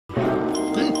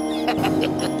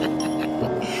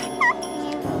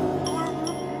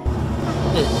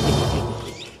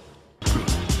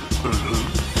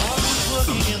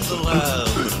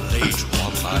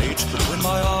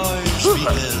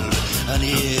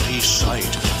eerie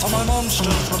sight, for my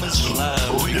monster from his slab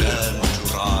began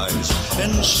to rise.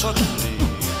 And suddenly,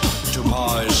 to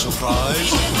my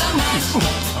surprise,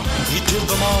 he did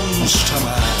the Monster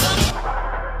Man.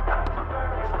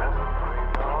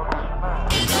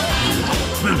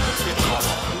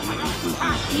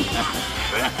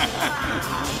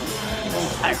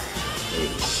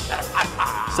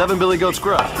 Seven Billy Goat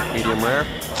Scrub, medium rare.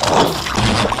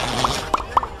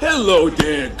 Hello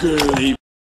there, girlie.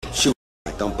 Shoot,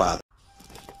 don't bother.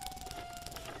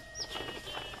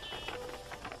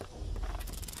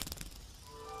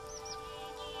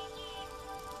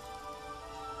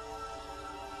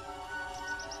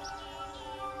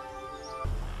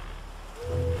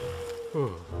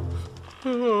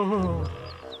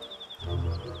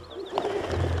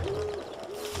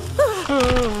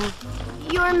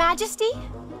 Your Majesty?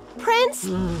 Prince?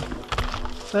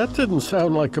 That didn't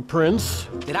sound like a prince.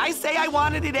 Did I say I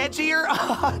wanted it edgier?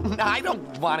 No, I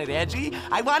don't want it edgy.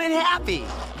 I want it happy.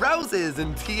 Roses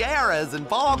and tiaras and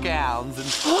ball gowns and...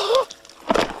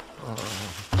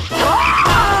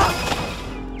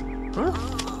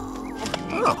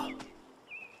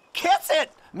 Kiss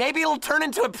it! Maybe it'll turn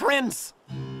into a prince.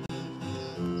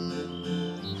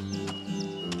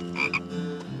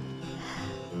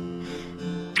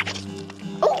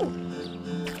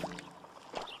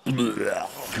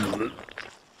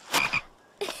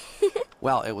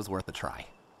 Well, it was worth a try.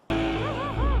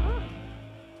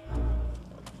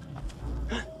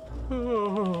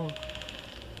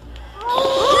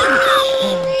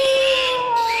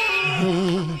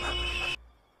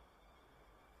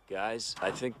 Guys,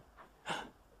 I think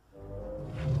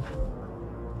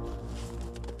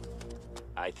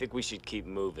we should keep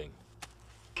moving.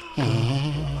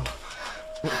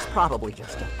 It's probably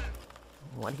just a...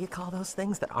 What do you call those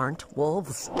things that aren't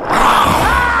wolves?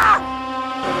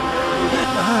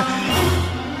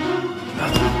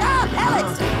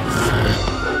 Pellets!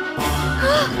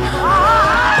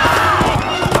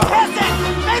 Kiss it!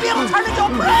 Maybe it'll turn into a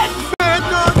prince! Bad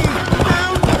doggy!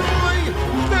 Down, boy!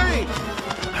 Stay!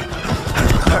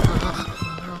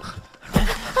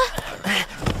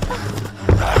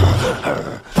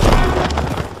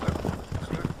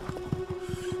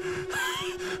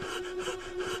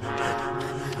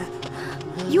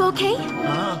 You okay?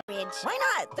 Why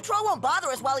not? The troll won't bother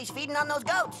us while he's feeding on those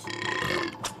goats.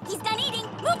 He's done eating.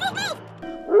 Move, move, move!